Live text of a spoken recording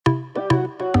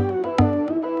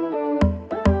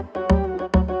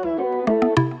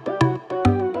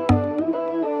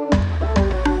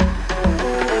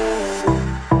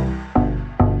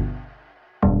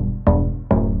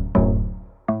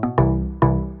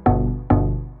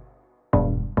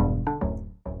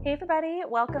Hey everybody,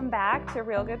 welcome back to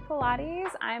Real Good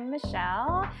Pilates. I'm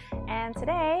Michelle, and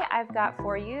today I've got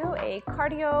for you a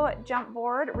cardio jump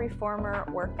board reformer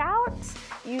workout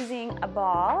using a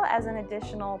ball as an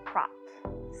additional prop.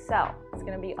 So it's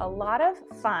going to be a lot of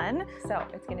fun. So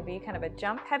it's going to be kind of a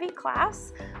jump heavy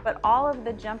class, but all of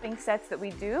the jumping sets that we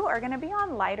do are going to be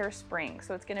on lighter springs.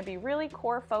 So it's going to be really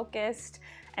core focused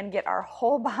and get our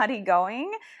whole body going,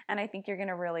 and I think you're going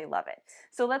to really love it.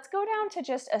 So let's go down to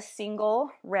just a single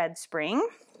red spring.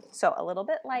 So a little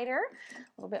bit lighter,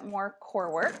 a little bit more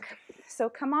core work. So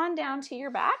come on down to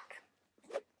your back.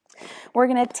 We're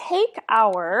going to take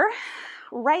our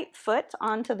right foot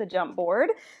onto the jump board,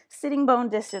 sitting bone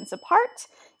distance apart.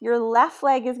 Your left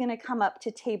leg is going to come up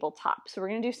to tabletop. So we're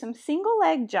going to do some single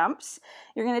leg jumps.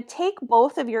 You're going to take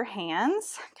both of your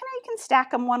hands, you can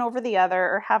stack them one over the other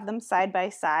or have them side by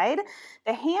side.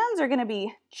 The hands are going to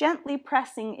be gently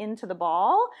pressing into the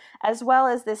ball, as well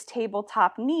as this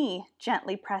tabletop knee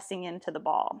gently pressing into the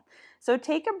ball. So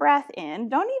take a breath in.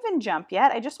 Don't even jump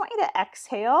yet. I just want you to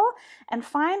exhale and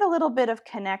find a little bit of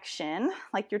connection,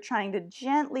 like you're trying to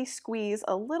gently squeeze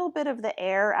a little bit of the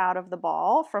air out of the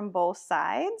ball from both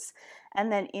sides,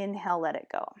 and then inhale, let it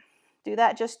go. Do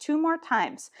that just 2 more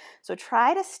times. So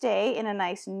try to stay in a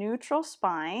nice neutral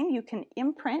spine. You can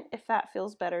imprint if that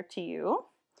feels better to you.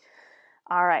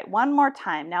 All right, one more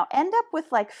time. Now end up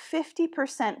with like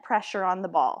 50% pressure on the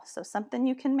ball. So something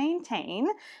you can maintain.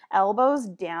 Elbows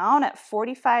down at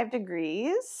 45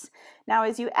 degrees. Now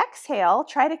as you exhale,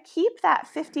 try to keep that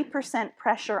 50%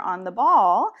 pressure on the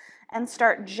ball and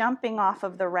start jumping off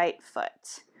of the right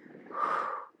foot.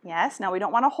 Yes, now we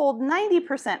don't want to hold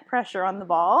 90% pressure on the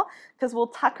ball because we'll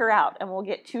tucker out and we'll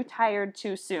get too tired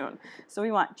too soon. So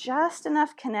we want just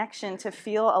enough connection to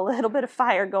feel a little bit of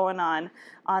fire going on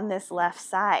this left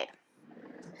side.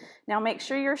 Now make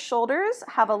sure your shoulders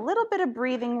have a little bit of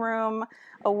breathing room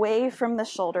away from the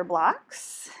shoulder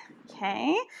blocks.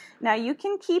 Okay, now you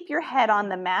can keep your head on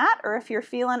the mat, or if you're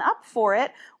feeling up for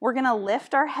it, we're going to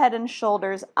lift our head and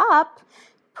shoulders up,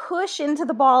 push into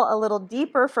the ball a little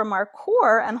deeper from our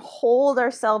core and hold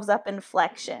ourselves up in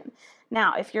flexion.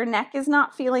 Now, if your neck is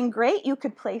not feeling great, you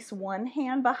could place one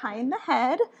hand behind the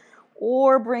head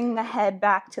or bring the head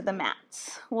back to the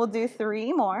mat. We'll do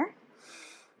 3 more.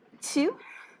 2,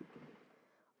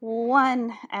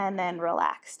 1, and then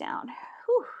relax down.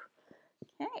 Whew.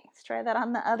 Okay, let's try that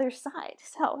on the other side.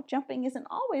 So jumping isn't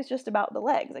always just about the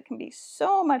legs. It can be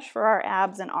so much for our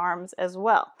abs and arms as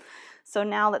well. So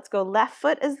now let's go left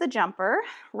foot as the jumper,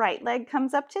 right leg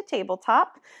comes up to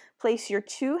tabletop, place your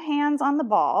 2 hands on the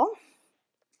ball,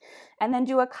 and then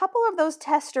do a couple of those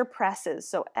tester presses.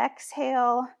 So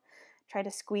exhale, try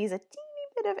to squeeze a teeny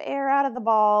bit of air out of the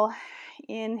ball,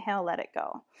 inhale, let it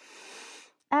go.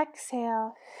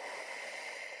 Exhale.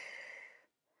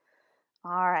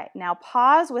 All right, now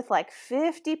pause with like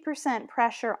 50%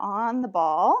 pressure on the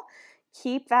ball.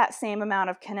 Keep that same amount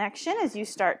of connection as you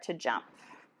start to jump.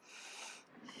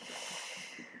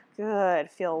 Good.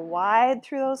 Feel wide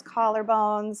through those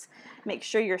collarbones. Make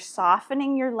sure you're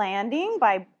softening your landing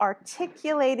by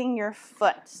articulating your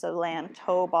foot. So land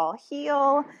toe ball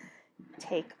heel,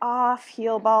 take off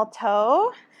heel ball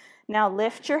toe. Now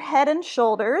lift your head and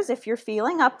shoulders if you're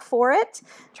feeling up for it.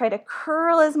 Try to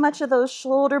curl as much of those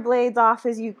shoulder blades off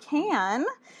as you can.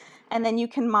 And then you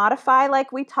can modify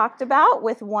like we talked about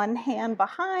with one hand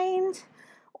behind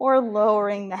or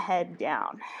lowering the head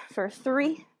down. For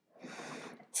 3,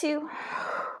 2,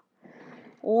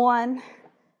 1,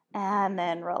 and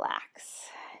then relax.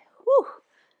 Whew,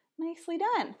 nicely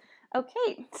done.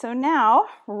 Okay, so now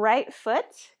right foot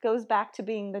goes back to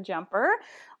being the jumper.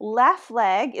 Left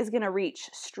leg is going to reach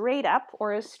straight up,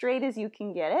 or as straight as you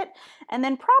can get it, and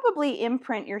then probably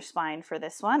imprint your spine for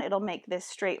this one. It'll make this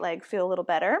straight leg feel a little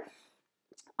better.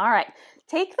 All right,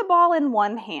 take the ball in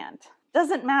one hand.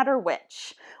 Doesn't matter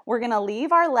which. We're going to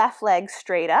leave our left leg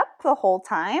straight up the whole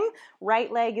time.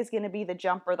 Right leg is going to be the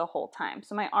jumper the whole time.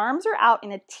 So my arms are out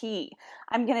in a T.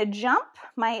 I'm going to jump.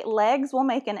 My legs will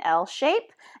make an L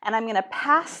shape, and I'm going to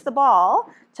pass the ball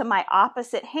to my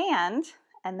opposite hand,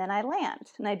 and then I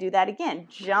land. And I do that again.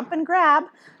 Jump and grab,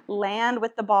 land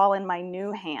with the ball in my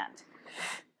new hand.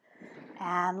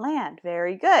 And land.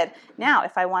 Very good. Now,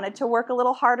 if I wanted to work a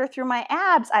little harder through my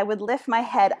abs, I would lift my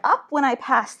head up when I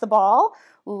pass the ball,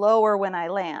 lower when I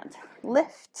land.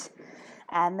 Lift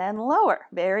and then lower.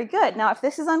 Very good. Now, if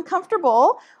this is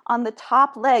uncomfortable on the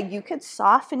top leg, you could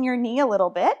soften your knee a little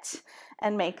bit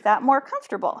and make that more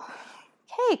comfortable.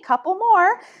 Okay, couple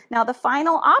more. Now, the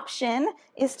final option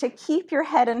is to keep your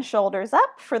head and shoulders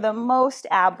up for the most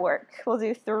ab work. We'll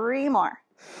do 3 more.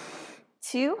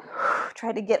 2,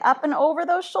 try to get up and over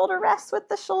those shoulder rests with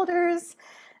the shoulders,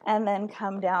 and then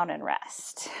come down and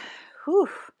rest. Whew.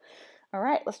 All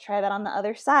right, let's try that on the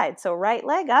other side. So right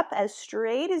leg up as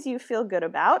straight as you feel good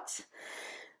about.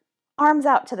 Arms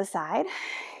out to the side.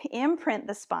 Imprint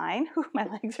the spine. Whew, my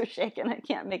legs are shaking. I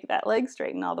can't make that leg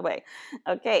straighten all the way.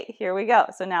 Okay, here we go.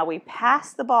 So now we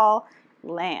pass the ball,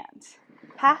 land.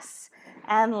 Pass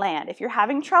and land. If you're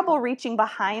having trouble reaching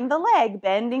behind the leg,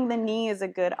 bending the knee is a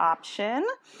good option.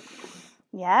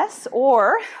 Yes,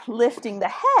 or lifting the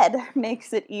head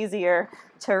makes it easier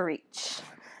to reach.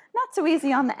 Not so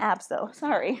easy on the abs though,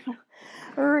 sorry.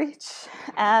 Reach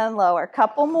and lower.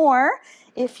 Couple more.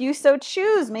 If you so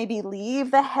choose, maybe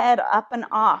leave the head up and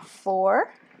off.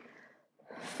 4,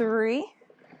 3,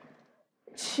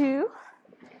 2,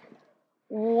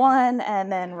 1,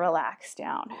 and then relax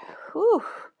down. Whew.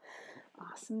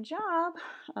 Awesome job.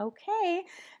 Okay,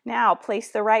 now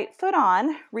place the right foot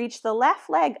on, reach the left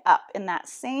leg up in that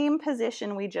same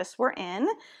position we just were in.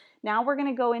 Now we're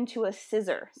gonna go into a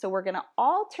scissor. So we're gonna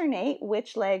alternate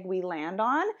which leg we land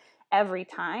on every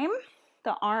time.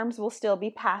 The arms will still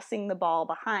be passing the ball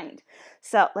behind.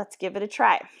 So let's give it a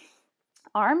try.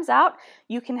 Arms out.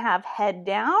 You can have head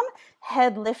down,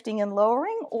 head lifting and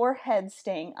lowering, or head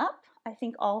staying up. I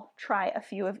think I'll try a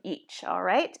few of each, all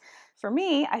right? For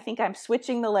me, I think I'm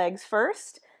switching the legs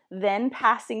first, then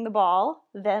passing the ball,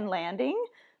 then landing.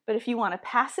 But if you want to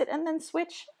pass it and then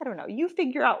switch, I don't know, you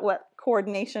figure out what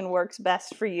coordination works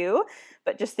best for you.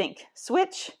 But just think,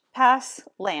 switch, pass,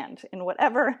 land, in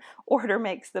whatever order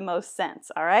makes the most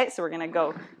sense, all right? So we're gonna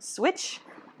go switch,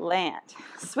 land,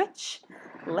 switch,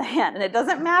 land. And it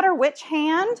doesn't matter which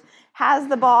hand has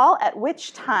the ball at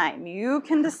which time. You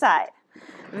can decide.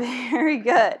 Very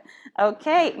good.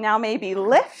 Okay, now maybe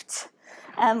lift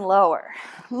and lower.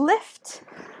 Lift,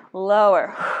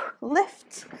 lower,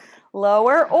 lift,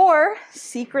 lower, or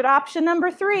secret option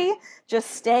number 3,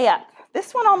 just stay up.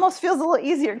 This one almost feels a little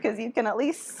easier because you can at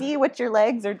least see what your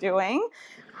legs are doing.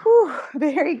 Whew,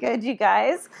 very good, you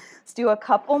guys. Let's do a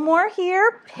couple more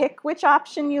here. Pick which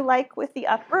option you like with the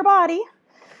upper body.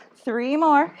 3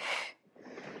 more.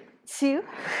 2.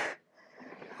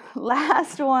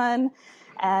 Last one.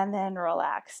 And then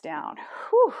relax down.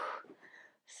 Whew.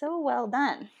 So well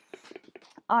done.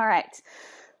 All right.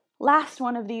 Last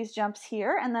one of these jumps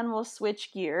here, and then we'll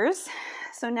switch gears.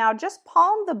 So now just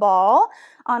palm the ball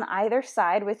on either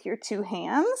side with your 2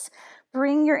 hands.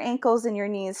 Bring your ankles and your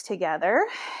knees together.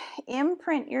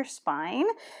 Imprint your spine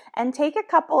and take a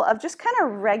couple of just kind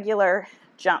of regular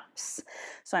jumps.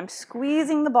 So I'm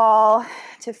squeezing the ball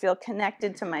to feel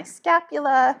connected to my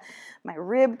scapula. My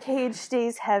rib cage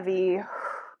stays heavy.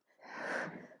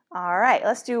 All right,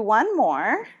 let's do one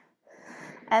more.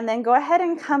 And then go ahead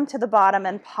and come to the bottom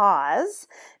and pause.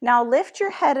 Now lift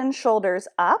your head and shoulders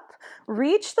up.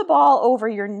 Reach the ball over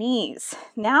your knees.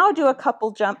 Now do a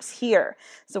couple jumps here.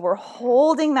 So we're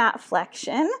holding that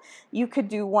flexion. You could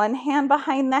do one hand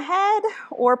behind the head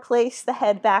or place the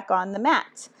head back on the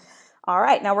mat. All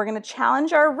right, now we're gonna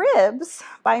challenge our ribs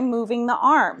by moving the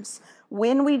arms.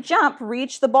 When we jump,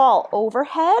 reach the ball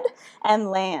overhead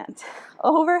and land.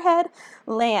 Overhead,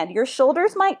 land. Your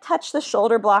shoulders might touch the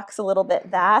shoulder blocks a little bit.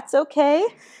 That's okay.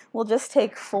 We'll just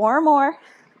take 4 more.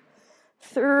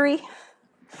 3,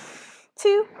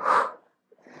 2.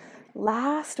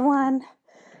 Last one.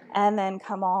 And then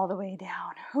come all the way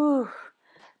down. Whew.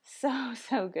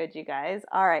 So good, you guys.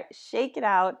 All right, shake it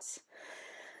out.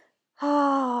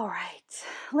 All right,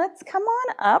 let's come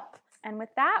on up. And with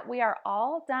that, we are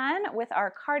all done with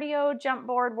our cardio jump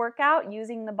board workout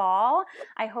using the ball.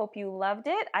 I hope you loved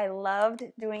it. I loved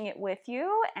doing it with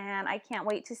you, and I can't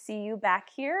wait to see you back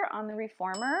here on the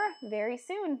Reformer very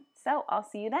soon. So I'll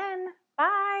see you then.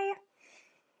 Bye.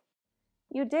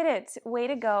 You did it. Way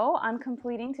to go on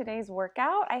completing today's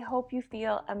workout. I hope you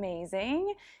feel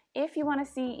amazing. If you want to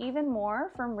see even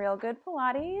more from Real Good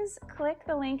Pilates, click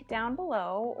the link down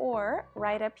below or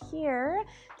right up here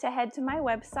to head to my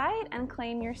website and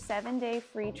claim your 7-day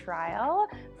free trial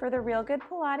for the Real Good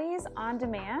Pilates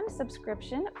on-demand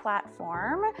subscription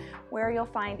platform, where you'll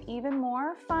find even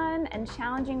more fun and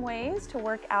challenging ways to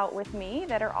work out with me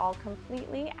that are all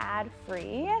completely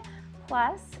ad-free.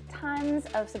 Plus, tons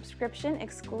of subscription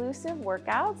exclusive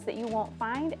workouts that you won't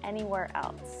find anywhere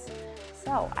else.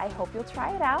 So I hope you'll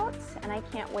try it out, and I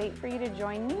can't wait for you to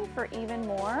join me for even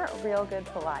more Real Good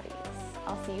Pilates.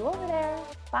 I'll see you over there.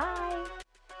 Bye.